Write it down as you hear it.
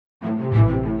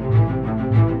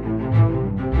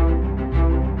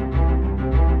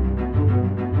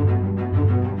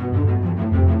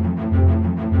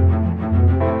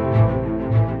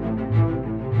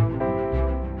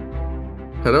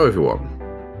Hello everyone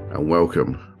and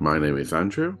welcome. My name is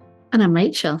Andrew. And I'm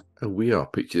Rachel. And we are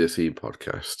Picture the Scene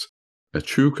Podcast, a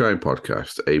true crime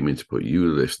podcast aiming to put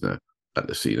you, the listener, at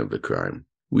the scene of the crime.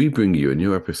 We bring you a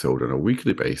new episode on a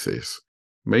weekly basis,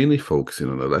 mainly focusing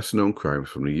on the lesser known crimes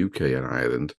from the UK and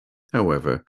Ireland.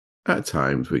 However, at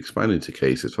times we expand into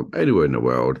cases from anywhere in the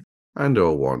world and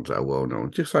all ones that are well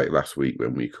known, just like last week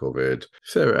when we covered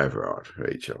Sarah Everard,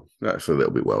 Rachel. That's a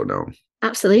little bit well known.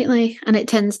 Absolutely. And it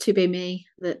tends to be me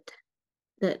that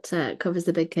covers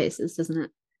the big cases, doesn't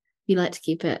it? You like to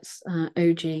keep it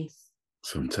OG.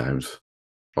 Sometimes.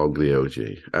 Ugly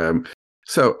OG.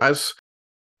 So as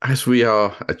we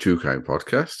are a true crime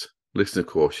podcast, listener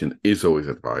caution is always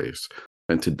advised.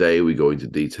 And today we go into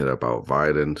detail about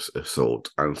violence, assault,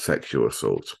 and sexual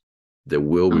assault. There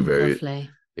will be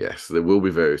there will be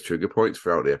various trigger points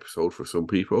throughout the episode for some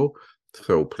people.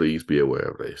 So please be aware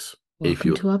of this.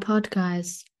 Welcome to our pod,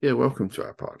 guys. Yeah, welcome to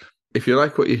our pod. If you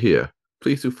like what you hear,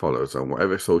 please do follow us on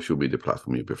whatever social media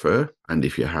platform you prefer. And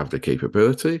if you have the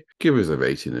capability, give us a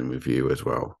rating and review as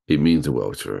well. It means the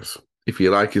world to us. If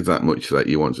you like us that much that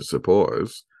you want to support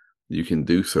us, you can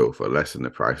do so for less than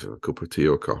the price of a cup of tea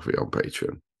or coffee on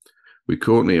Patreon. We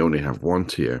currently only have one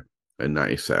tier, and that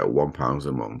is set at £1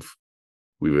 a month.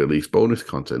 We release bonus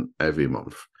content every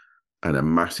month. And a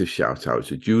massive shout out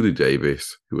to Julie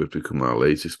Davis, who has become our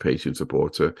latest Patreon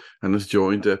supporter and has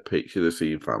joined the Picture the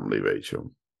Scene family,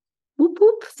 Rachel. Whoop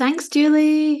whoop. Thanks,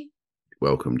 Julie.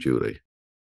 Welcome, Julie.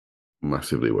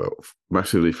 Massively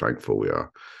thankful we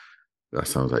are. That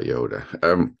sounds like Yoda.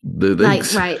 The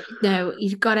links... Right. No,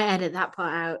 you've got to edit that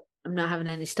part out. I'm not having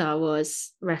any Star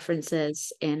Wars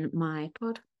references in my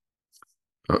pod.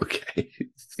 Okay.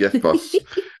 Yes, boss.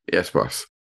 Yes, boss.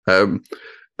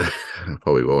 I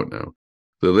probably won't now.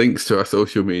 The links to our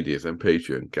social medias and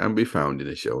Patreon can be found in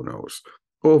the show notes,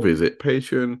 or visit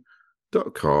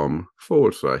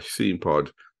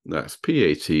patreon.com/scenepod. That's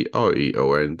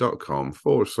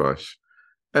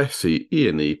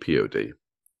patreon.com/SCENEPOD.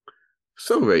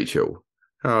 So, Rachel,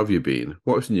 how have you been?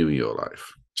 What's new in your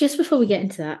life? Just before we get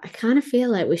into that, I kind of feel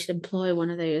like we should employ one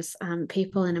of those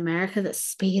people in America that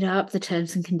speed up the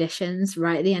terms and conditions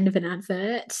right at the end of an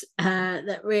advert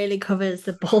that really covers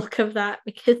the bulk of that,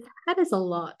 because that is a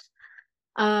lot.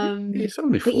 It's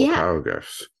only 4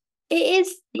 paragraphs. It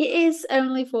is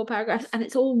only 4 paragraphs, and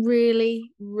it's all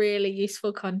really, really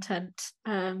useful content.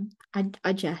 I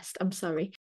jest. I'm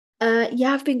sorry.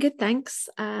 I've been good, thanks.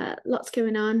 Lots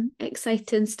going on.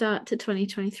 Exciting start to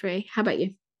 2023. How about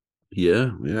you?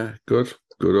 Yeah, good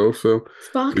also.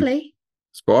 Sparkling,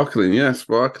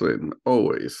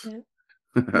 always. Yeah.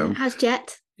 How's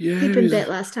Jet? Yeah, he'd been bit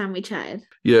last time we chatted.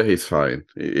 Yeah, he's fine.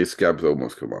 His scab's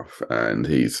almost come off, and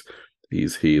he's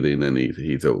healing, and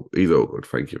he's all good.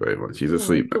 Thank you very much. He's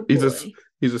asleep.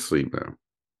 He's asleep now.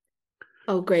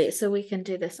 Oh, great! So we can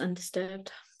do this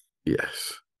undisturbed.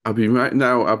 Yes, I've been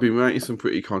writing some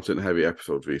pretty content-heavy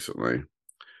episodes recently.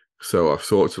 So I've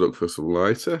sought to look for some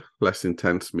lighter, less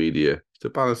intense media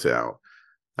to balance it out.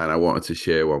 And I wanted to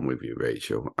share one with you,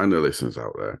 Rachel, and the listeners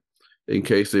out there, in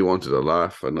case they wanted a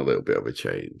laugh and a little bit of a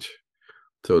change.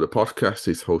 So the podcast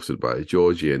is hosted by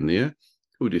Georgie and Nia,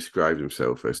 who describe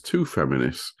themselves as two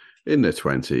feminists in their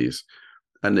 20s,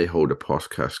 and they hold a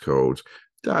podcast called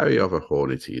Diary of a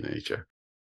Horny Teenager.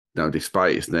 Now,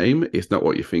 despite its name, it's not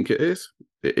what you think it is.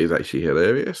 It is actually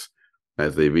hilarious,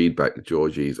 as they read back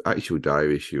Georgie's actual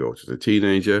diary she wrote as a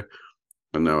teenager.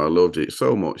 And now I loved it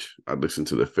so much, I listened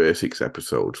to the first 6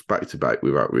 episodes back to back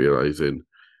without realising,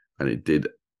 and it did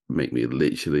make me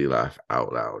literally laugh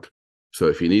out loud. So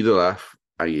if you need a laugh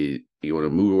and you want to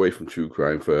move away from true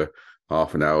crime for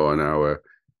half an hour,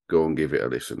 go and give it a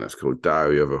listen. That's called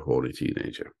Diary of a Horny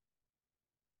Teenager.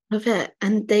 Love it.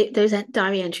 And those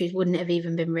diary entries wouldn't have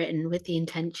even been written with the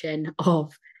intention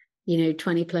of,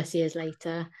 20 plus years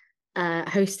later,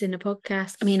 hosting a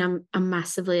podcast. I mean, I'm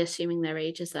massively assuming their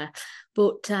ages there,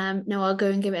 but no, I'll go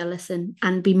and give it a listen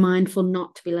and be mindful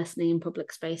not to be listening in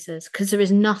public spaces, because there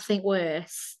is nothing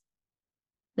worse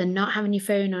than not having your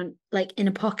phone on, like, in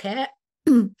a pocket,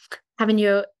 having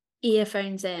your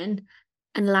earphones in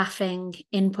and laughing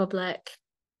in public.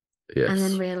 Yes. And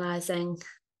then realizing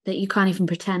that you can't even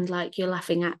pretend like you're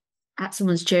laughing at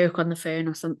someone's joke on the phone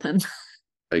or something.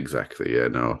 Exactly. Yeah,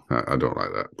 no, I don't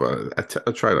like that. But I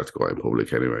try not to go out in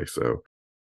public anyway. So,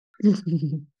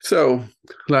 so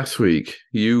last week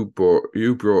you brought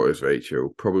us,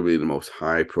 Rachel, probably the most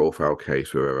high-profile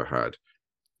case we've ever had.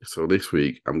 So this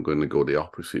week I'm going to go the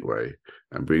opposite way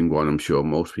and bring one I'm sure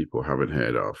most people haven't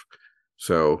heard of.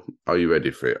 So, are you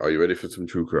ready for it? Are you ready for some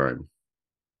true crime?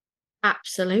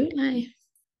 Absolutely.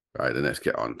 Right, then let's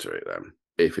get on to it then.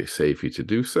 If it's safe for you to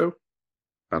do so,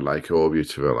 I'd like all of you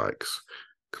to relax.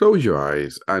 Close your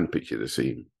eyes and picture the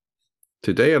scene.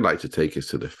 Today, I'd like to take us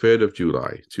to the 3rd of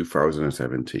July,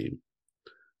 2017,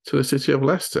 to the city of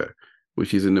Leicester,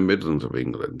 which is in the Midlands of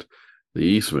England, the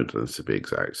East Midlands to be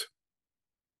exact.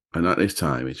 And at this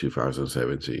time in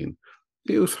 2017,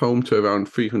 it was home to around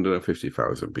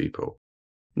 350,000 people.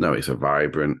 Now, it's a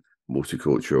vibrant,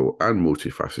 multicultural and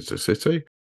multifaceted city,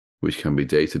 which can be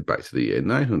dated back to the year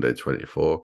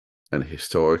 924 and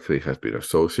historically has been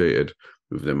associated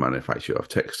with the manufacture of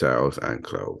textiles and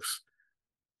clothes.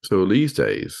 So these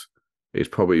days, it's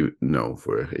probably known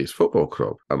for its football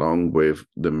club, along with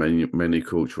the many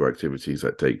cultural activities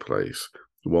that take place,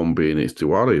 one being its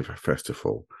Diwali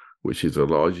festival, which is the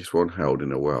largest one held in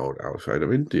the world outside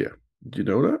of India. Do you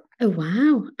know that? Oh,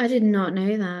 wow. I did not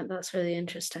know that. That's really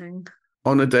interesting.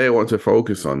 On the day I want to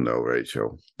focus on, though,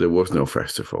 Rachel, there was no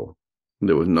festival.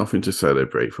 There was nothing to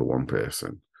celebrate for one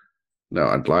person. Now,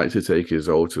 I'd like to take us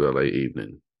all to the late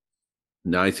evening,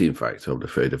 night, in fact, of the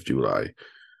 3rd of July,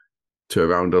 to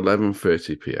around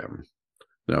 11:30 p.m.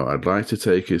 Now, I'd like to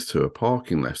take us to a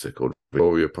park in Leicester called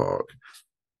Victoria Park,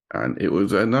 and it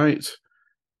was a night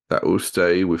that will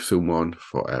stay with someone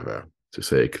forever, to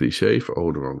say a cliche for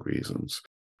all the wrong reasons.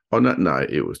 On that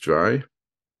night, it was dry,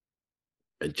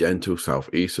 a gentle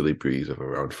southeasterly breeze of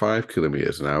around 5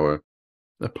 kilometers an hour,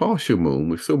 a partial moon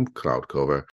with some cloud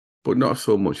cover, but not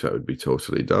so much that it would be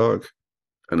totally dark,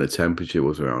 and the temperature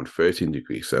was around 13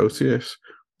 degrees Celsius,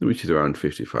 which is around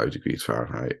 55 degrees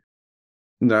Fahrenheit.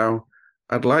 Now,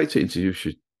 I'd like to introduce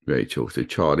you, Rachel, to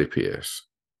Charlie Pierce.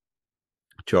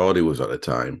 Charlie was at the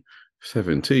time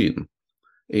 17.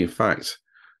 In fact,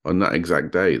 on that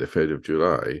exact day, the 3rd of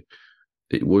July,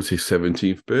 it was his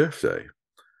 17th birthday.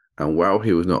 And while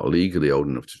he was not legally old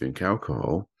enough to drink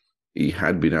alcohol, he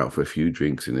had been out for a few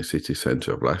drinks in the city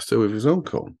centre of Leicester with his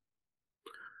uncle.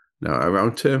 Now,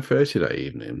 around 10:30 that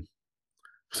evening,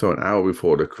 so an hour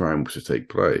before the crime was to take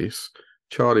place,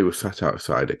 Charlie was sat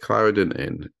outside at Clarendon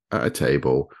Inn at a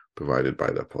table provided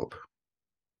by the pub.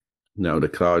 Now, the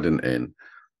Clarendon Inn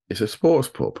is a sports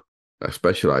pub that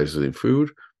specialises in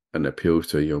food and appeals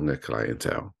to a younger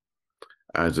clientele.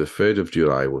 As the 3rd of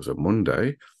July was a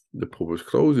Monday, the pub was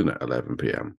closing at 11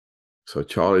 p.m. So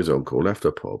Charlie's uncle left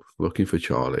the pub looking for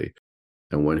Charlie,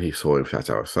 and when he saw him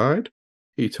sat outside,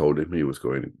 he told him he was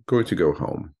going to go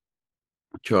home.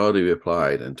 Charlie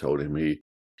replied and told him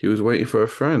he was waiting for a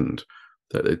friend,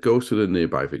 that they'd go to the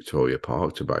nearby Victoria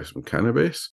Park to buy some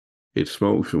cannabis. He'd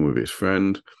smoke some with his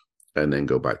friend and then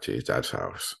go back to his dad's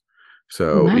house.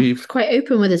 So he's quite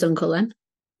open with his uncle then.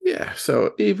 Yeah,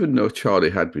 so even though Charlie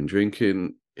had been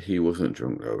drinking, he wasn't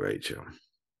drunk though, Rachel.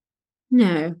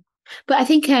 No, but I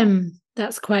think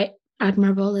that's quite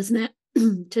admirable, isn't it?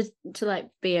 to like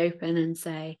be open and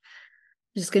say,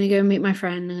 I'm just going to go and meet my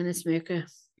friend. I'm going to smoke a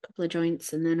couple of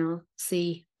joints and then I'll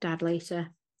see Dad later.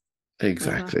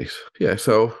 Exactly. Yeah.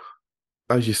 So,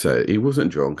 as you said, he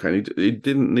wasn't drunk, and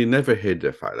he never hid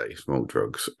the fact that he smoked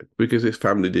drugs because his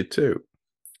family did too.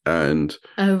 And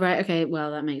oh right, okay.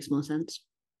 Well, that makes more sense.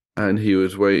 And he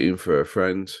was waiting for a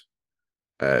friend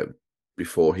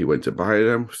before he went to buy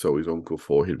them, so his uncle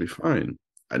thought he'd be fine,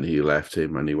 and he left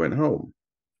him and he went home.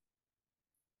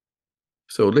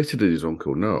 So little did his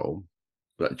uncle know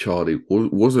that Charlie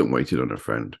wasn't waiting on a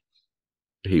friend.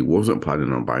 He wasn't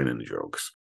planning on buying any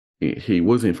drugs. He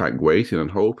was, in fact, waiting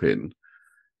and hoping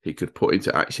he could put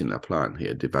into action a plan he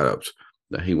had developed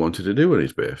that he wanted to do on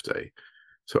his birthday.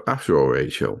 So after all,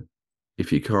 Rachel,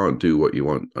 if you can't do what you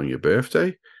want on your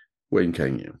birthday, when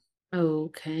can you?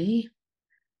 Okay.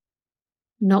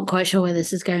 Not quite sure where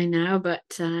this is going now, but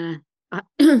there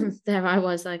I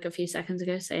was like a few seconds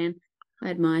ago saying I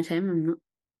admired him. I'm not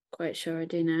quite sure I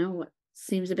do now. What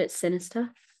seems a bit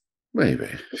sinister. Maybe.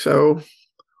 So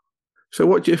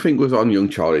what do you think was on young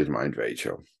Charlie's mind,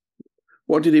 Rachel?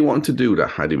 What did he want to do that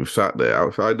had him sat there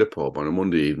outside the pub on a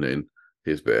Monday evening,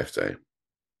 his birthday?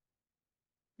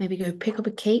 Maybe go pick up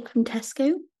a cake from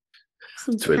Tesco,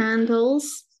 some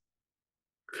candles.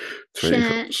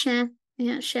 Share.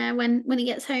 Yeah, share when he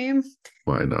gets home.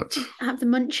 Why not? Have the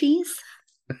munchies.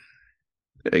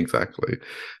 Exactly.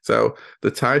 So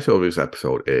the title of this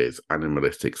episode is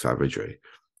Animalistic Savagery.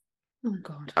 Oh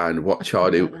God. And what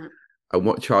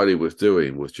Charlie was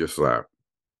doing was just that.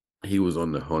 He was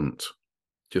on the hunt.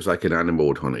 Just like an animal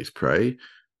would hunt its prey,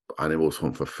 but animals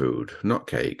hunt for food, not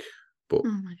cake, but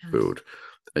food.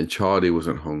 And Charlie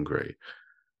wasn't hungry.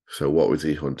 So what was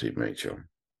he hunting, Rachel?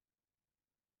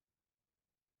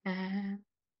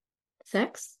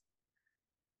 Sex?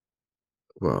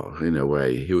 Well, in a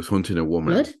way, he was hunting a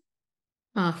woman. Blood?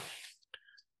 Oh.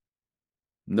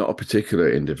 Not a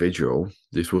particular individual.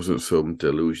 This wasn't some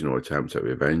delusional attempt at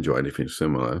revenge or anything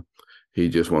similar. He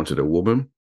just wanted a woman,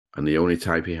 and the only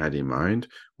type he had in mind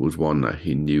was one that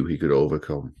he knew he could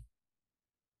overcome.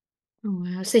 Oh,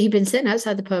 wow. So he'd been sitting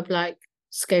outside the pub, like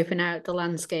scoping out the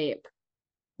landscape.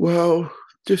 Well,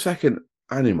 just like an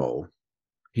animal,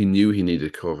 he knew he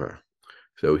needed cover.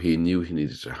 So he knew he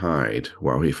needed to hide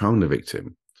while he found the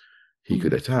victim. He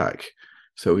could attack.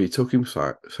 So he took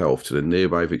himself to the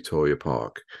nearby Victoria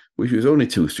Park, which was only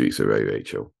 2 streets away,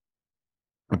 Rachel.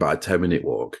 About a 10-minute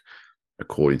walk,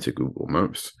 according to Google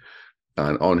Maps.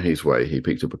 And on his way, he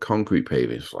picked up a concrete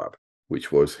paving slab,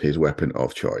 which was his weapon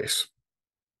of choice.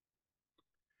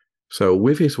 So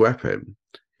with his weapon,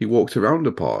 he walked around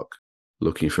the park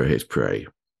looking for his prey.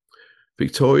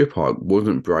 Victoria Park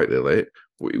wasn't brightly lit,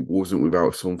 but it wasn't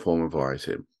without some form of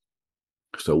lighting.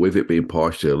 So with it being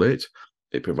partially lit,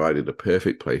 it provided a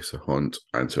perfect place to hunt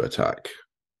and to attack.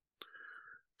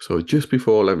 So just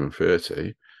before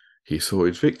 11:30, he saw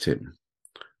his victim.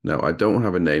 Now, I don't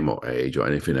have a name or age or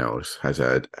anything else, as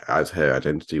her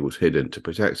identity was hidden to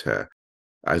protect her,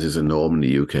 as is a norm in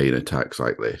the UK in attacks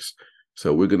like this.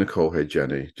 So we're going to call her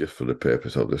Jenny just for the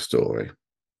purpose of the story.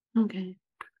 Okay.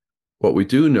 What we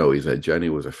do know is that Jenny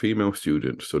was a female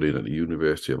student studying at the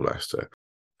University of Leicester.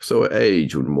 So her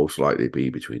age would most likely be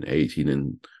between 18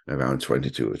 and around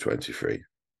 22 or 23.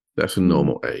 That's a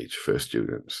normal age for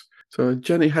students. So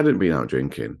Jenny hadn't been out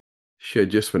drinking. She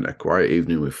had just spent a quiet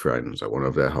evening with friends at one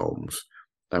of their homes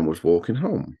and was walking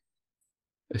home.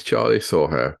 As Charlie saw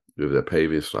her with the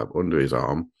paving slab under his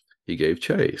arm, he gave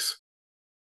chase.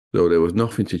 Though there was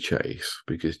nothing to chase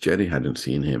because Jenny hadn't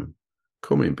seen him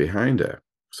coming behind her,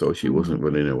 so she wasn't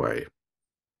running away.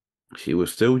 She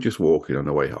was still just walking on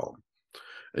her way home,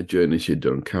 a journey she'd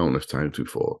done countless times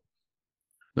before.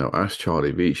 Now, as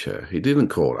Charlie reached her, he didn't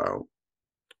call out.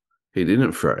 He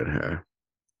didn't threaten her.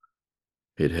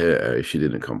 He'd hurt her if she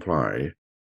didn't comply.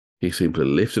 He simply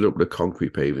lifted up the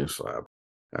concrete paving slab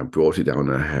and brought it down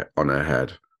on her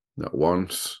head. Not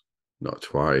once, not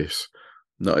twice,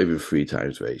 not even 3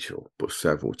 times, Rachel, but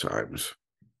several times.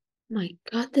 My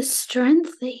God, the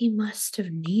strength that he must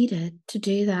have needed to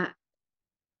do that.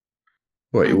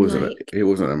 Well, it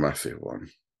wasn't a massive one.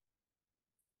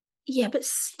 Yeah, but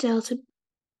still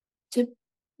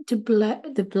to blow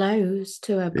the blows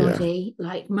to her body,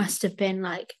 like must have been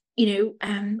like,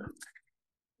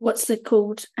 what's it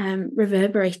called?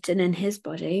 Reverberating in his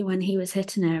body when he was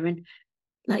hitting her. And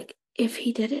like if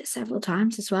he did it several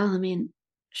times as well, I mean,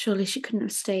 surely she couldn't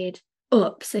have stayed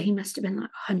up. So he must have been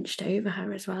like hunched over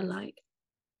her as well. Like,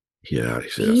 yeah,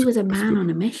 he was a man on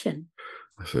a mission.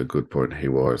 That's a good point. He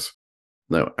was.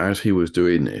 Now, as he was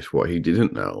doing this, what he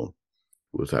didn't know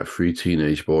was that 3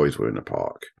 teenage boys were in the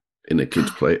park, in a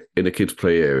kids'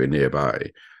 play area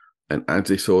nearby. And as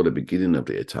they saw the beginning of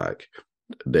the attack,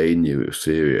 they knew it was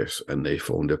serious and they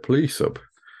phoned the police up.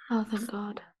 Oh, thank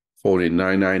God. Phoning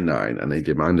 999 and they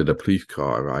demanded a police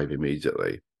car arrive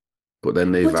immediately. But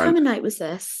then What time of night was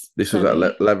this? This was at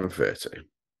 11:30.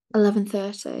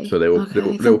 11:30. So they were.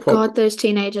 Thank God those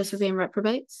teenagers were being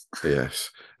reprobates. Yes.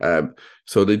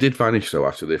 So they did vanish though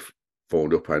after they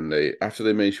phoned up, and after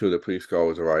they made sure the police car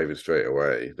was arriving straight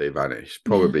away, they vanished.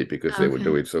 Probably because they were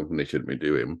doing something they shouldn't be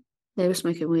doing. They were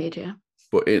smoking weed, yeah.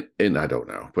 But in I don't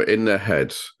know. But in their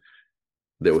heads,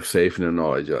 they were safe in the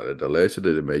knowledge that they'd alerted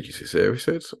the emergency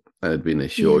services and had been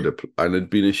assured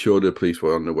the police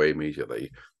were on the way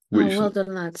immediately. Well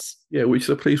done, lads. Yeah, which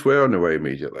the police were on the way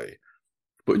immediately.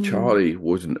 But Charlie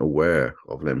wasn't aware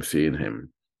of them seeing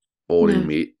him or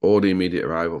the immediate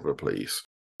arrival of the police.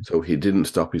 So he didn't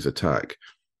stop his attack.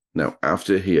 Now,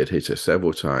 after he had hit her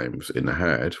several times in the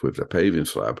head with the paving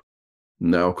slab,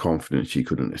 now confident she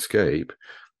couldn't escape,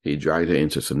 he dragged her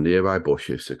into some nearby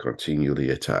bushes to continue the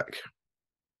attack.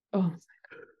 Oh,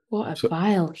 what a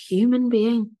vile human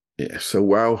being. Yeah, so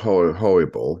while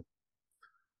horrible,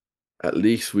 at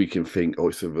least we can think,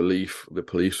 it's a relief the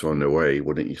police are on their way,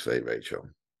 wouldn't you say, Rachel?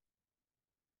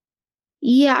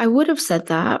 Yeah, I would have said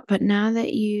that, but now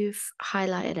that you've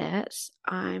highlighted it,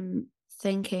 I'm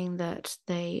thinking that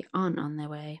they aren't on their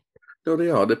way. No, they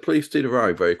are. The police did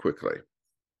arrive very quickly.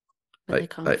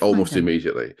 Like almost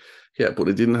immediately. Yeah, but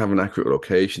they didn't have an accurate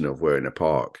location of where in the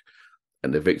park.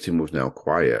 And the victim was now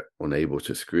quiet, unable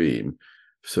to scream.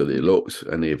 So they looked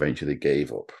and they eventually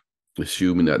gave up,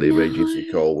 assuming that the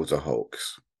emergency call was a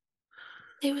hoax.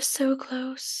 They were so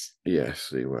close. Yes,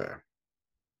 they were.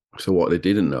 So what they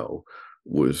didn't know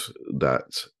was that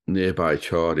nearby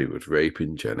Charlie was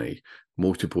raping Jenny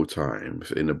multiple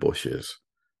times in the bushes,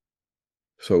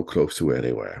 so close to where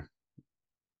they were.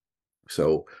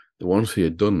 So once he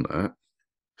had done that,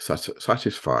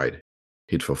 satisfied,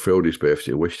 He'd fulfilled his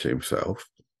birthday wish to himself.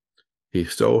 He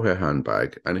stole her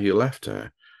handbag and he left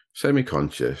her,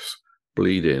 semi-conscious,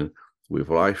 bleeding, with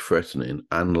life-threatening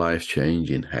and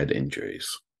life-changing head injuries.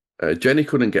 Jenny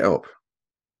couldn't get up.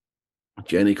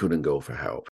 Jenny couldn't go for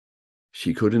help.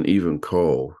 She couldn't even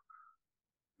call.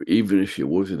 Even if she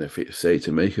was in a fit state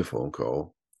to make a phone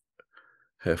call,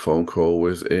 her phone call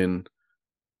was in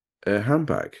her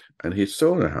handbag, and he'd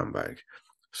stolen her handbag.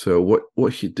 So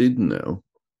what she did know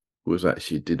was that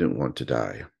she didn't want to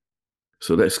die.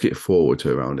 So let's skip forward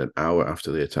to around an hour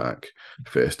after the attack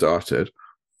first started,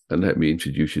 and let me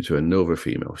introduce you to another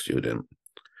female student.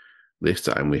 This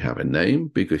time we have a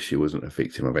name because she wasn't a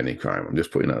victim of any crime. I'm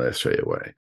just putting that there straight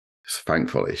away.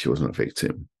 Thankfully, she wasn't a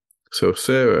victim. So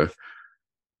Sarah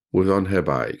was on her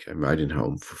bike and riding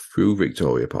home through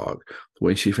Victoria Park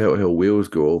when she felt her wheels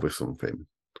go over something.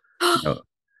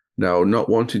 Now, not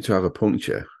wanting to have a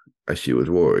puncture, as she was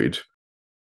worried,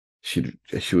 she'd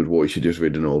just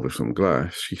ridden over some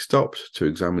glass. She stopped to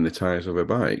examine the tyres of her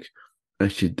bike.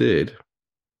 As she did,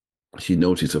 she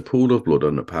noticed a pool of blood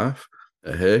on the path,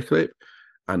 a hair clip,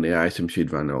 and the item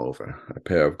she'd ran over, a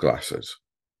pair of glasses.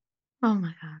 Oh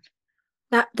my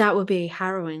God. That would be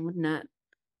harrowing, wouldn't it?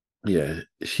 Yeah,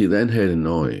 she then heard a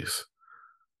noise.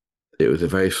 It was a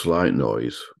very slight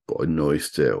noise, but a noise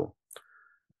still.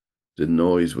 The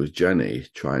noise was Jenny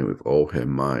trying with all her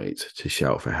might to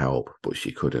shout for help, but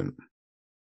she couldn't.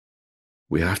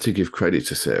 We have to give credit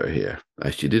to Sarah here,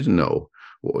 as she didn't know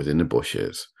what was in the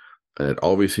bushes, and had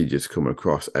obviously just come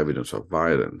across evidence of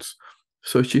violence,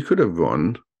 so she could have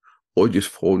run or just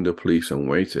phoned the police and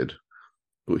waited,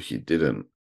 but she didn't.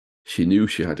 She knew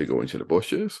she had to go into the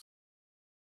bushes,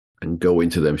 and go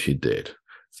into them she did.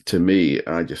 To me,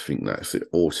 I just think that's the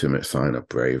ultimate sign of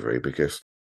bravery, because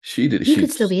she did. You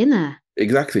could still be in there.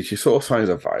 Exactly. She saw signs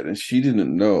of violence. She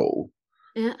didn't know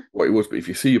what it was, but if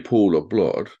you see a pool of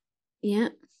blood,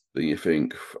 then you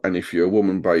think, and if you're a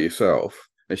woman by yourself,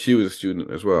 and she was a student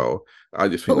as well, I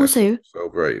just think that's so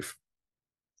brave.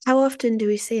 How often do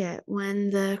we see it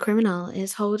when the criminal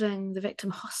is holding the victim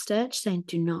hostage, saying,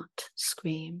 "Do not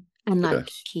scream," and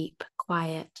keep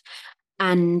quiet?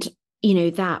 And, you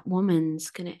know, that woman's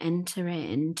going to enter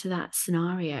into that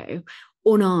scenario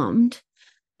unarmed,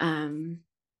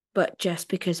 but just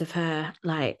because of her,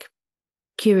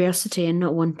 curiosity and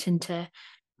not wanting to,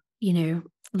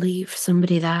 leave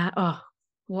somebody there. Oh,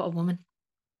 what a woman.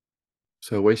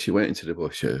 So when she went into the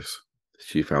bushes,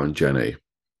 she found Jenny,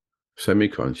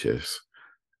 semi-conscious,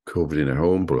 covered in her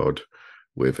own blood,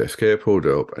 with her skirt pulled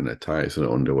up and her tights and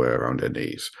underwear around her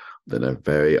knees, then a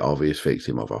very obvious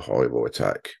victim of a horrible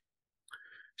attack.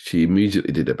 She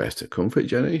immediately did her best to comfort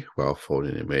Jenny while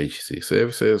phoning emergency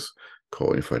services,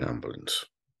 calling for an ambulance.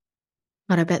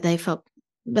 But I bet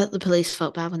the police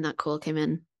felt bad when that call came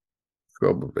in.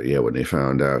 Probably, yeah, when they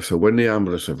found out. So when the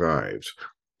ambulance arrived,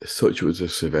 such was the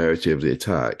severity of the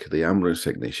attack, the ambulance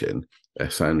technician,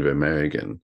 Sandra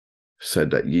Merrigan,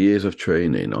 said that years of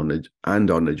training on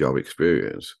the job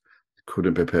experience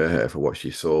couldn't prepare her for what she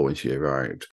saw when she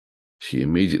arrived. She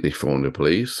immediately phoned the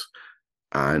police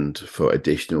and for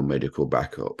additional medical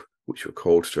backup, which were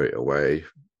called straight away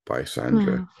by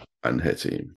Sandra and her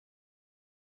team.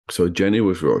 So Jenny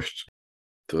was rushed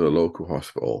to the local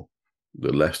hospital,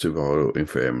 the Leicester Royal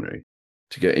Infirmary,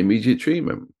 to get immediate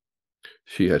treatment.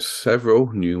 She had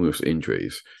several numerous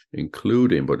injuries,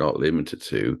 including but not limited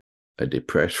to a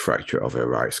depressed fracture of her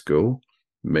right skull,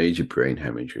 major brain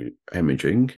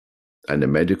hemorrhaging, and the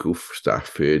medical staff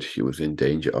feared she was in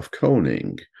danger of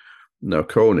coning. Now,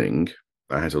 coning,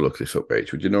 I had to look this up,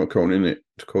 Rachel. Do you know what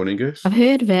coning is? I've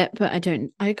heard of it, but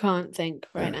I can't think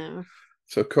right now.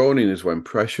 So coning is when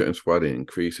pressure and swelling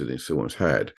increases in someone's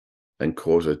head and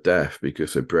causes death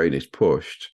because the brain is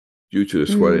pushed due to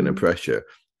the swelling and pressure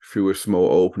through a small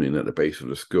opening at the base of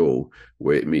the skull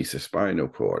where it meets the spinal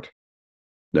cord.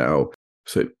 Now,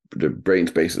 so the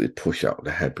brain's basically pushed out of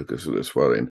the head because of the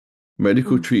swelling.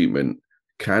 Medical treatment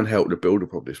can help the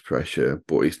buildup of this pressure,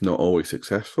 but it's not always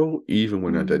successful, even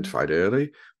when identified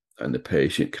early, and the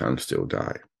patient can still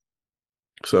die.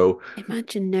 So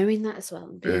imagine knowing that as well,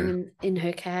 being in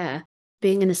her care,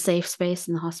 being in a safe space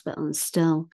in the hospital and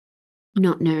still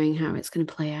not knowing how it's going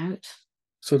to play out.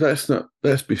 So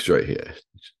let's be straight here,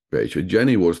 Rachel.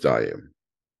 Jenny was dying.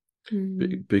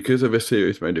 Because of a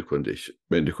serious medical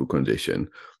condition,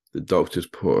 the doctors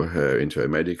put her into a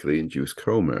medically induced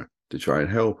coma to try and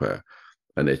help her,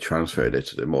 and they transferred her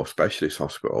to the more specialist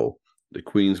hospital, the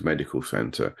Queen's Medical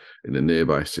Centre in the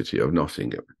nearby city of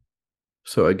Nottingham.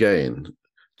 So again,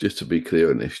 just to be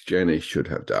clear on this, Jenny should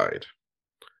have died.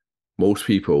 Most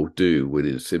people do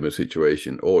within a similar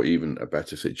situation or even a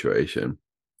better situation.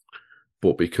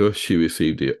 But because she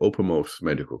received the uppermost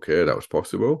medical care that was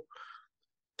possible,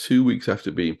 2 weeks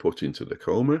after being put into the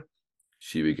coma,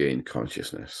 she regained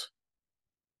consciousness,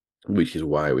 which is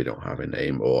why we don't have a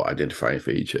name or identifying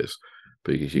features,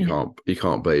 because you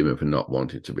can't blame her for not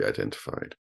wanting to be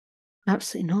identified.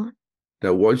 Absolutely not.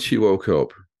 Now, once she woke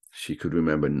up, she could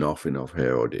remember nothing of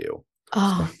her ordeal.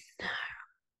 Oh, no.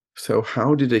 So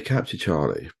how did they capture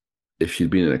Charlie if she'd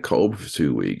been in a coma for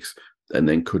 2 weeks and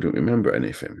then couldn't remember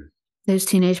anything? Those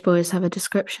teenage boys have a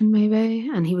description, maybe,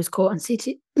 and he was caught on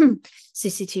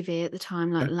CCTV at the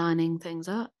time, like lining things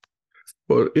up.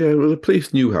 Well, the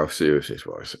police knew how serious this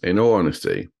was. In all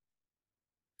honesty,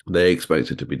 they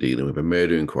expected to be dealing with a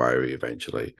murder inquiry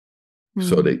eventually.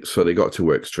 So they got to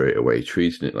work straight away,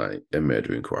 treating it like a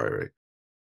murder inquiry.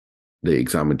 They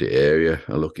examined the area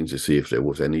and looking to see if there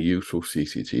was any useful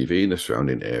CCTV in the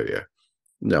surrounding area.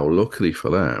 Now, luckily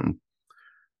for them,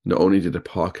 not only did the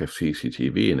park have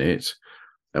CCTV in it,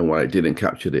 and while it didn't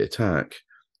capture the attack,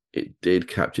 it did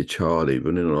capture Charlie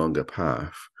running along a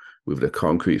path with the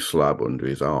concrete slab under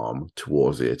his arm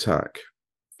towards the attack.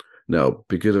 Now,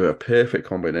 because of a perfect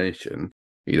combination,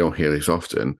 you don't hear this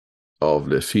often, of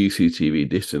the CCTV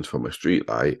distance from a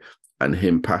streetlight and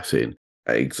him passing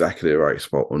at exactly the right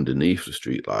spot underneath the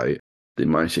streetlight, they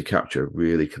managed to capture a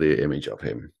really clear image of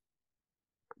him.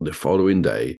 The following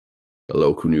day, a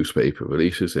local newspaper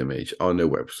released this image on their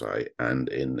website and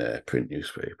in their print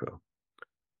newspaper.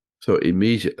 So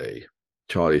immediately,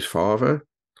 Charlie's father,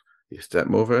 his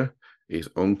stepmother, his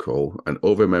uncle, and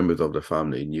other members of the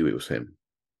family knew it was him.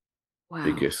 Wow.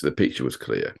 Because the picture was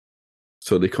clear.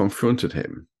 So they confronted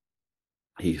him.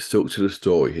 He stuck to the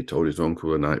story he told his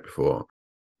uncle the night before,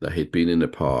 that he'd been in the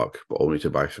park, but only to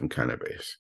buy some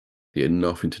cannabis. He had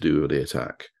nothing to do with the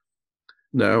attack.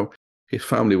 Now, his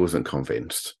family wasn't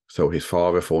convinced, so his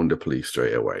father phoned the police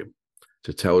straight away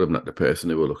to tell them that the person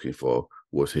they were looking for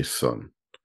was his son.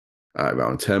 At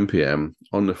around 10 p.m.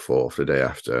 on the 4th, the day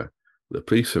after, the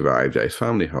police arrived at his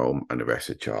family home and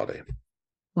arrested Charlie.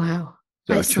 Wow.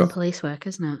 That's some police work,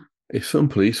 isn't it? It's some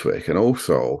police work, and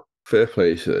also fair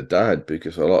play to the dad,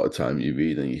 because a lot of time you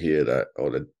read and you hear that,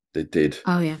 they did.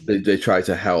 Oh, yeah. They tried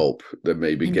to help them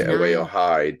maybe get away or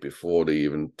hide before they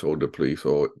even told the police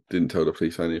or didn't tell the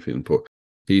police anything. But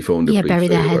he phoned the police. Bury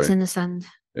their heads in the sand.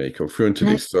 Yeah, he confronted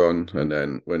his son, and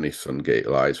then when his son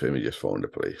lied to him, he just phoned the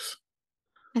police.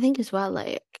 I think as well,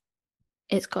 like,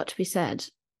 it's got to be said,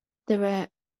 there are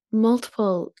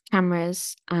multiple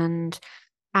cameras and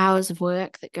hours of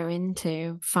work that go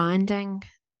into finding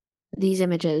these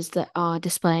images that are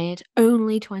displayed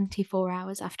only 24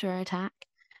 hours after an attack.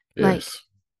 Yes. Like,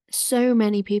 so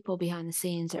many people behind the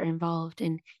scenes are involved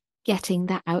in getting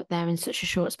that out there in such a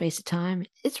short space of time.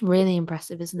 It's really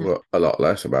impressive, isn't it? Well, a lot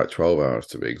less, about 12 hours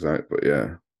to be exact, but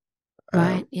yeah.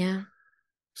 Right, yeah.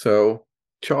 So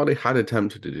Charlie had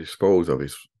attempted to dispose of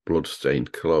his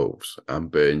blood-stained clothes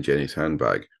and burn Jenny's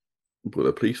handbag, but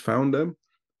the police found them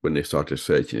when they started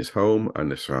searching his home and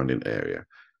the surrounding area.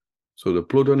 So the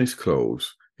blood on his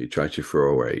clothes he tried to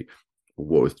throw away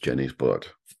was Jenny's blood.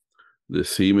 The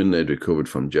semen they'd recovered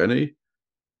from Jenny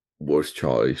was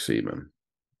Charlie's semen.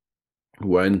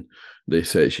 When they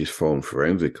searched his phone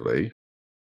forensically,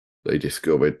 they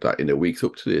discovered that in the weeks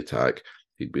up to the attack,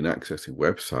 he'd been accessing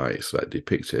websites that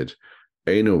depicted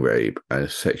anal rape and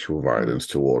sexual violence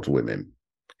towards women.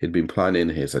 He'd been planning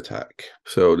his attack.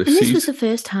 So this was the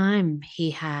first time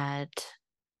he had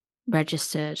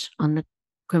registered on the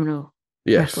criminal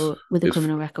record, with a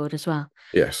criminal record as well.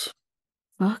 Yes.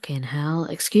 Fucking hell.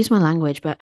 Excuse my language,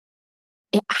 but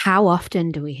how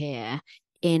often do we hear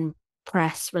in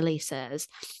press releases,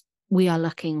 we are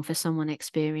looking for someone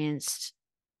experienced?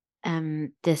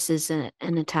 This is an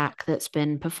attack that's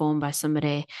been performed by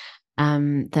somebody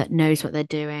that knows what they're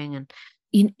doing. And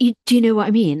you do you know what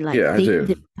I mean? Like, yeah,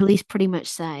 the police pretty much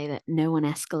say that no one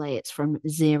escalates from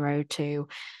 0 to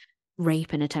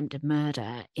rape and attempted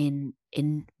murder in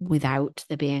without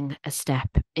there being a step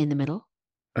in the middle.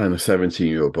 And a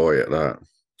 17-year-old boy at that.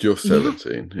 Just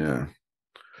 17, yeah.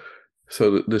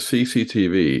 So the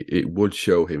CCTV, it would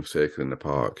show him circling the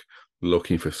park,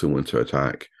 looking for someone to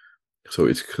attack. So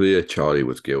it's clear Charlie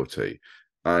was guilty,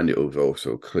 and it was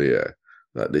also clear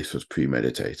that this was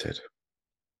premeditated.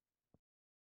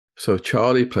 So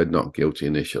Charlie pled not guilty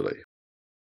initially,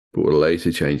 but would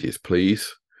later change his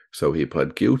pleas. So he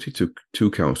pled guilty to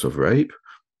 2 counts of rape,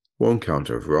 1 count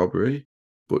of robbery,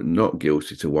 but not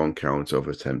guilty to 1 count of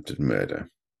attempted murder.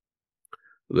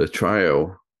 The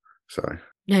trial, sorry.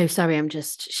 No, sorry, I'm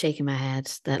just shaking my head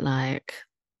that, like,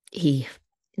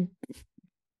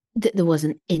 there was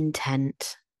an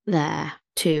intent there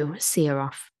to see her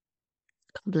off.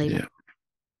 Can't believe it.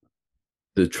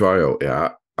 The trial,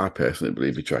 yeah, I personally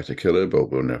believe he tried to kill her, but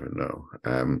we'll never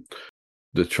know.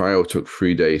 The trial took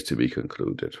 3 days to be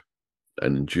concluded,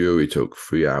 and the jury took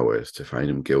 3 hours to find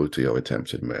him guilty of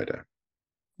attempted murder.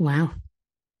 Wow.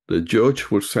 The judge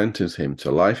would sentence him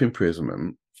to life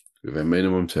imprisonment with a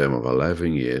minimum term of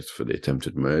 11 years for the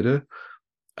attempted murder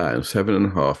and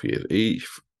 7.5 years each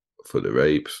for the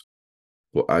rapes.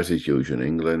 But as is usual in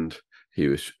England, he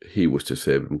was to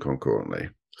serve them concurrently.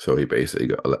 So he basically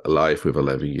got a life with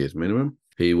 11 years minimum.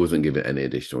 He wasn't given any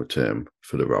additional term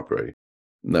for the robbery.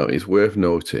 Now, it's worth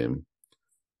noting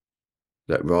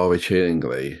that rather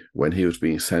chillingly, when he was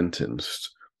being sentenced,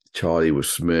 Charlie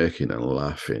was smirking and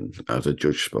laughing as the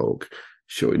judge spoke,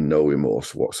 showing no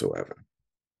remorse whatsoever.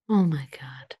 Oh my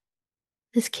God.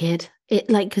 This kid.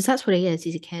 Because that's what he is.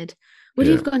 He's a kid. Would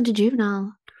he have gone to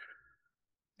juvenile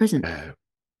prison?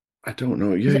 I don't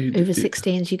know. Yeah, over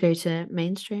 16s, you go to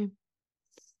mainstream?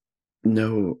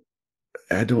 No,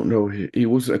 I don't know. He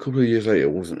was a couple of years later,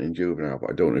 wasn't in juvenile,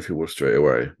 but I don't know if he was straight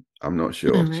away. I'm not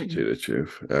sure, to tell you the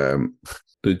truth.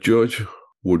 The judge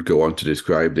would go on to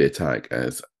describe the attack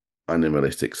as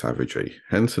animalistic savagery,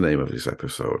 hence the name of this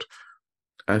episode.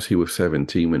 As he was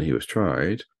 17 when he was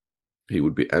tried, he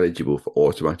would be eligible for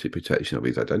automatic protection of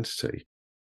his identity,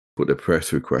 but the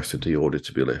press requested the order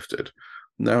to be lifted.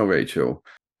 Now, Rachel,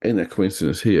 in a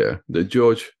coincidence here, the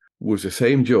judge was the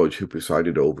same judge who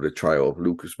presided over the trial of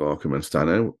Lucas Markham and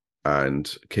Stano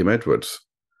and Kim Edwards.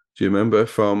 Do you remember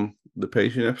from the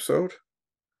Patient episode?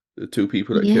 The two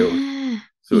people that killed.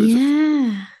 So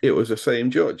it was the same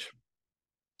judge.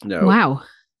 Now, wow.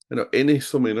 In his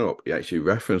summing up, he actually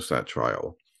referenced that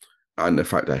trial and the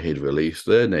fact that he'd released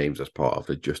their names as part of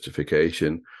the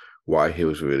justification why he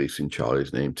was releasing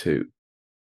Charlie's name too.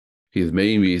 His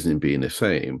main reason being the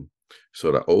same,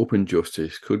 so that open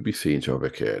justice could be seen to have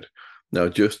occurred. Now,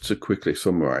 just to quickly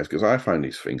summarize, because I find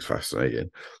these things fascinating,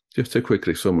 just to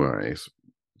quickly summarize,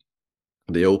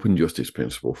 the open justice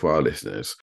principle for our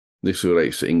listeners, this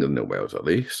relates to England and Wales at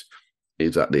least,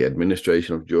 is that the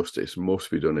administration of justice must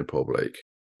be done in public.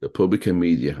 The public and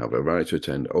media have a right to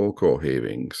attend all court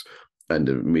hearings and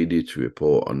the media to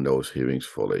report on those hearings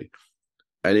fully.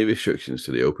 Any restrictions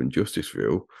to the open justice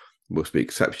rule must be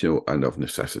exceptional and of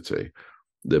necessity.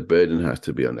 The burden has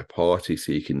to be on the party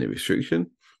seeking the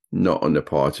restriction, not on the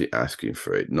party asking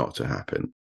for it not to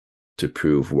happen, to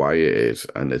prove why it is,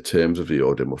 and the terms of the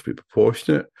order must be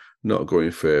proportionate, not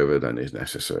going further than is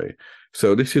necessary.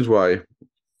 So this is why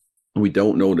we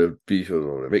don't know the details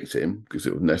of the victim, because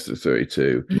it was necessary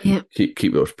to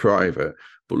keep those private.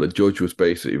 But the judge was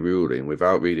basically ruling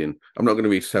without reading. I'm not going to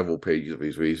read several pages of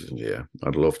his reasons here.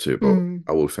 I'd love to, but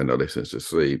I will send our listeners to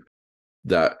sleep.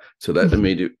 That to let the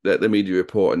media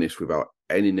report on this without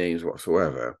any names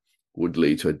whatsoever would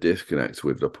lead to a disconnect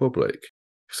with the public.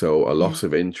 So a loss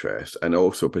of interest and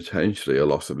also potentially a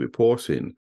loss of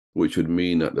reporting, which would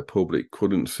mean that the public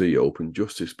couldn't see open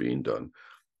justice being done.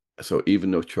 So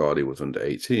even though Charlie was under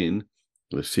 18,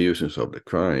 the seriousness of the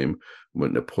crime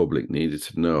meant the public needed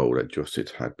to know that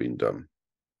justice had been done,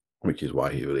 which is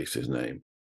why he released his name.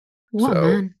 What a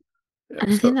man.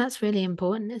 And I think that's really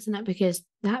important, isn't it? Because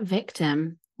that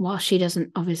victim, while she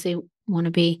doesn't obviously want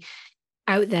to be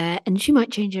out there, and she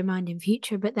might change her mind in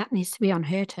future, but that needs to be on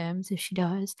her terms if she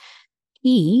does.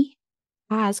 He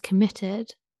has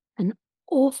committed an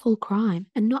awful crime.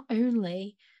 And not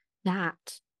only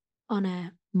that on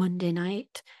a Monday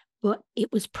night, but it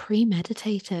was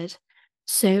premeditated.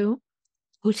 So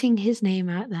putting his name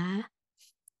out there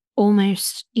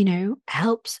almost,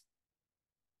 helps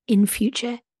in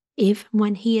future, if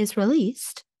when he is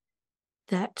released,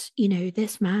 that,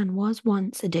 this man was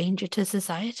once a danger to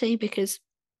society, because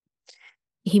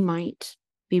he might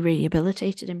be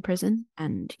rehabilitated in prison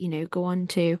and, go on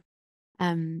to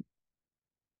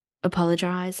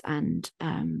apologize and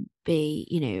be,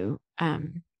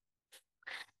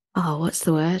 what's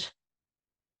the word?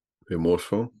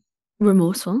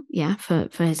 Remorseful, yeah, for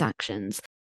his actions.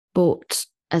 But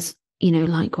as,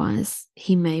 likewise,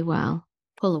 he may well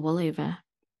pull the wool over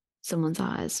someone's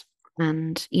eyes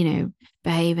and,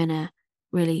 behave in a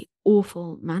really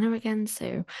awful manner again.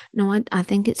 So, no, I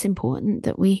think it's important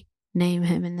that we name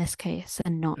him in this case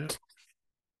and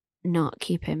not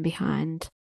keep him behind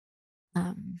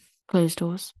closed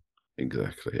doors.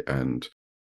 Exactly. And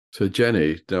so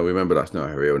Jenny, now remember that's not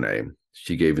her real name.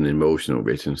 She gave an emotional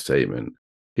written statement.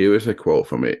 Here is a quote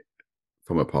from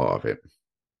a part of it.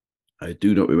 I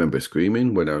do not remember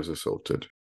screaming when I was assaulted,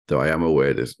 though I am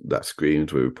aware that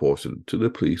screams were reported to the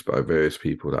police by various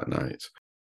people that night.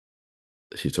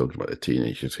 She's talking about the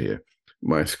teenagers here.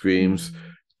 My screams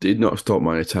did not stop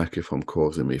my attacker from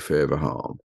causing me further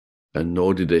harm, and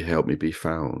nor did they help me be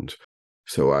found.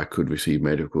 so I could receive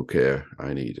medical care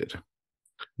I needed.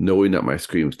 Knowing that my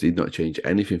screams did not change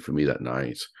anything for me that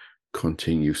night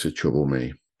continues to trouble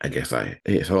me. I guess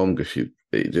it's home because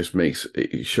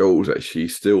it shows that she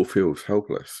still feels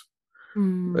helpless,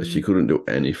 that she couldn't do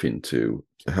anything to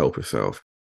help herself.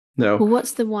 Now, Well,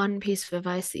 what's the one piece of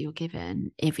advice that you're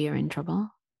given if you're in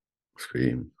trouble?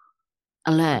 scream.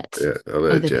 Alert Yeah,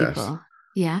 alert, other Jess. people.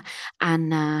 Yeah.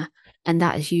 And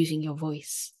that is using your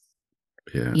voice.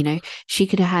 Yeah. You know, she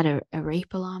could have had a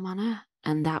rape alarm on her,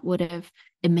 and that would have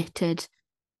emitted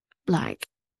like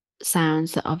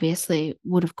sounds that obviously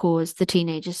would have caused the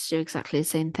teenagers to do exactly the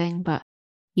same thing. But,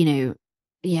 you know,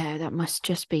 yeah, that must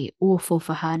just be awful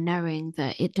for her knowing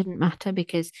that it didn't matter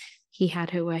because he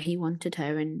had her where he wanted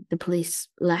her, and the police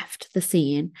left the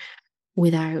scene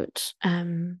without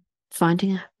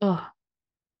finding her. Oh,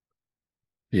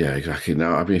 Yeah, exactly.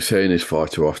 Now, I've been saying this far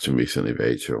too often recently,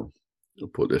 Rachel,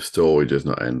 but the story does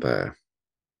not end there.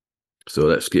 So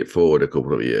let's skip forward a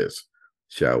couple of years,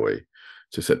 shall we,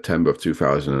 to September of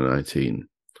 2019.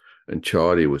 And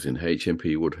Charlie was in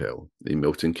HMP Woodhill in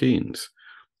Milton Keynes,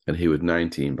 and he was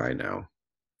 19 by now.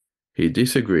 He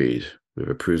disagreed with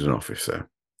a prison officer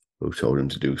who told him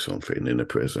to do something in a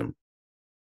prison.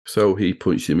 So he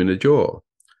punched him in the jaw,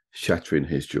 shattering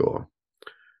his jaw.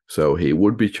 So he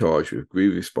would be charged with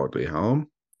grievous bodily harm.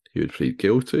 He would plead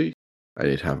guilty, and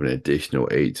he'd have an additional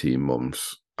 18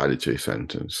 months added to his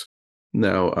sentence.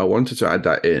 Now, I wanted to add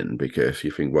that in because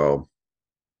you think, well,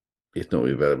 it's not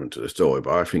really relevant to the story,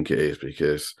 but I think it is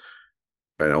because,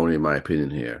 and only in my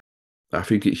opinion here, I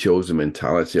think it shows the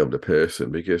mentality of the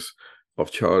person because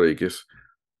of Charlie. Because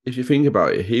if you think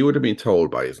about it, he would have been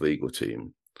told by his legal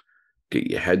team,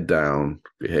 get your head down,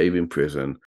 behave in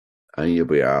prison, and you'll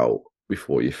be out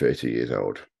before you're 30 years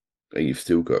old. And you've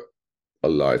still got a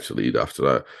life to lead after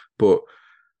that. But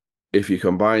if you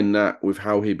combine that with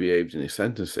how he behaved in his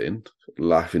sentencing,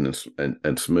 laughing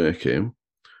and smirking,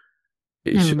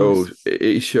 it no shows remorse.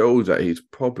 it shows that he's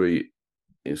probably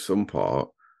in some part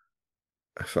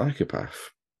a psychopath,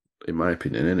 in my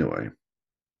opinion, anyway.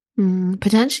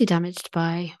 Potentially damaged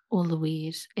by all the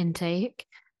weed intake,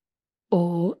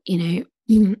 or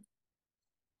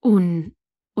un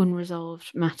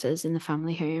unresolved matters in the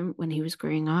family home when he was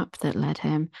growing up that led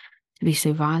him to be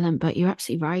so violent. But you're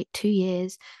absolutely right. 2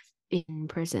 years in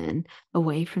prison,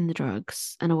 away from the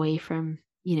drugs and away from,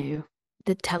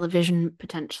 the television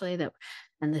potentially that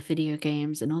and the video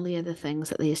games and all the other things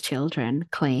that these children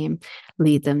claim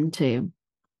lead them to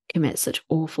commit such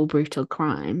awful, brutal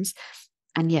crimes.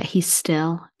 And yet he's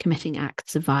still committing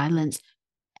acts of violence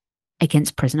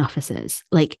against prison officers,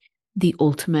 like the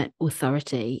ultimate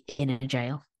authority in a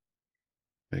jail.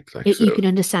 Exactly. You So, can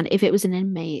understand if it was an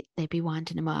inmate, they'd be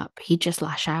winding him up. He'd just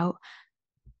lash out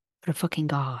for a fucking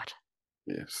god.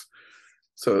 yes.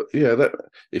 So yeah, that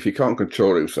if he can't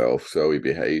control himself, so he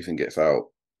behaves and gets out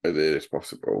as early as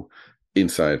possible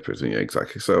inside prison. Yeah,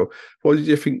 exactly. So, what did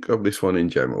you think of this one in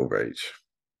general, Rach?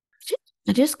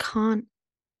 I just can't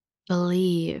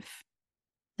believe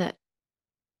that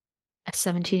a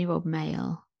 17-year-old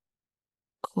male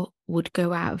would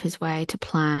go out of his way to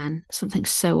plan something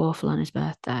so awful on his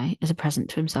birthday as a present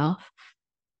to himself.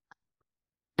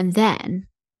 And then,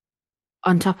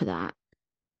 on top of that,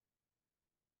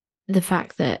 the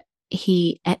fact that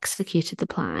he executed the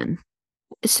plan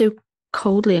so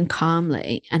coldly and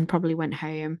calmly and probably went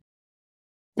home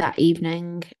that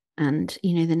evening and,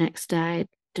 the next day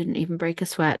didn't even break a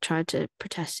sweat, tried to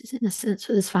protest his innocence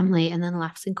with his family and then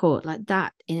laughs in court. Like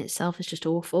that in itself is just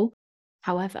awful.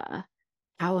 However,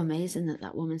 how amazing that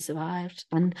that woman survived.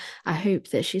 And I hope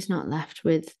that she's not left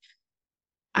with.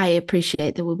 I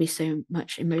appreciate there will be so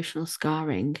much emotional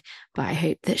scarring, but I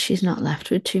hope that she's not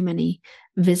left with too many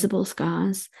visible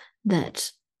scars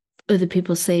that other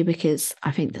people see, because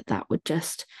I think that that would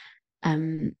just,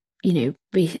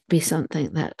 be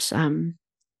something that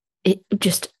it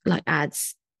just like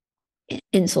adds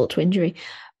insult to injury.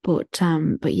 But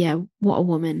yeah, what a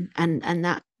woman, and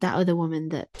that other woman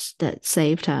that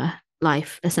saved her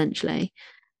life essentially.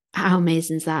 How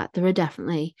amazing is that? There are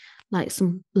definitely like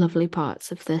some lovely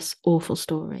parts of this awful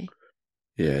story.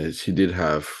 Yeah, she did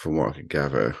have, from what I could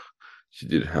gather, she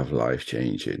did have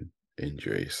life-changing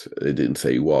injuries. They didn't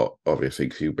say what, obviously,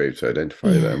 because you were able to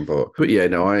identify Yeah. them. But yeah,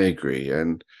 no, I agree.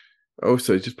 And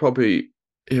also, just probably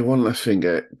one last thing,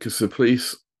 because the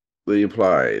police they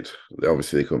implied,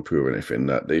 obviously they couldn't prove anything,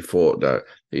 that they thought that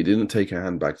he didn't take a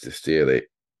handbag to steal it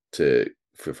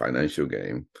for financial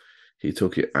gain. He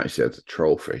took it actually as a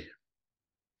trophy,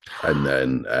 and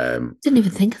then Didn't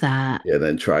even think of that. yeah,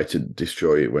 then tried to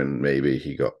destroy it when maybe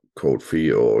he got cold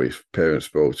feet or his parents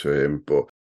spoke to him. But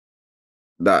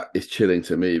that is chilling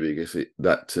to me because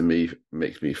that to me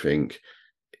makes me think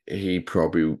he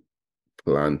probably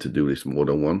planned to do this more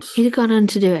than once. He'd have gone on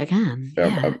to do it again.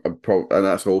 Yeah. And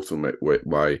that's also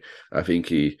why I think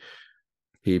he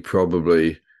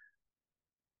probably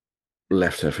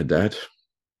left her for dead,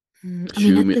 I mean,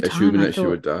 at the time, assuming I that she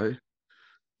would thought, die.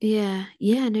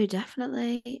 yeah, no,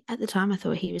 definitely. At the time, I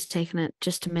thought he was taking it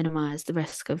just to minimize the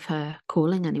risk of her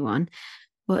calling anyone.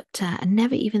 But I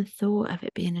never even thought of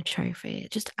it being a trophy.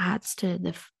 It just adds to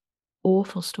the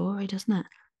awful story, doesn't it?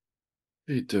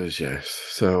 It does, yes.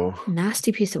 So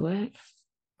Nasty piece of work.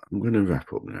 I'm going to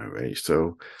wrap up now, right?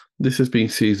 So this has been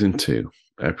season 2,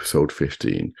 episode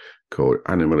 15, called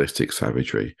Animalistic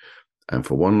Savagery. And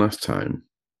for one last time,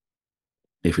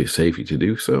 if it's safe to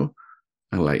do so,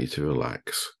 I'd like you to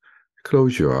relax.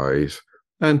 Close your eyes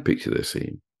and picture the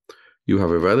scene. You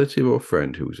have a relative or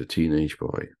friend who is a teenage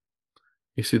boy.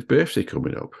 It's his birthday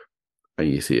coming up, and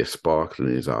you see a sparkle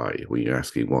in his eye when you're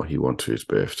asking what he wants for his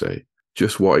birthday.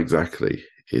 Just what exactly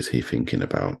is he thinking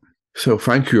about? So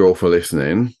thank you all for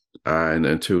listening, and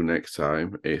until next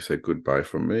time, it's a goodbye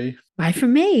from me. Bye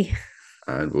from me.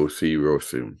 And we'll see you real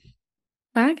soon.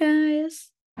 Bye,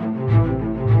 guys.